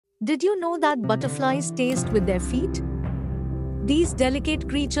Did you know that butterflies taste with their feet? These delicate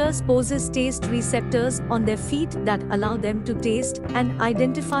creatures possess taste receptors on their feet that allow them to taste and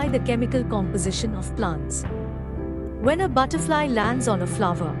identify the chemical composition of plants. When a butterfly lands on a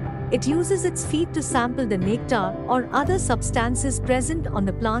flower, it uses its feet to sample the nectar or other substances present on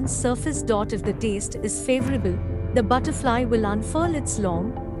the plant's surface. If the taste is favorable, the butterfly will unfurl its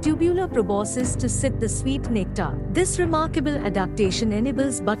long, tubular proboscis to sip the sweet nectar. This remarkable adaptation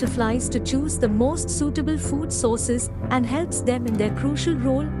enables butterflies to choose the most suitable food sources and helps them in their crucial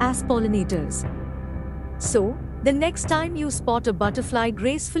role as pollinators. So, the next time you spot a butterfly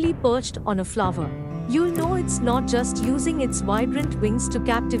gracefully perched on a flower, you'll know it's not just using its vibrant wings to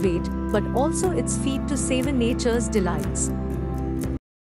captivate, but also its feet to savor nature's delights.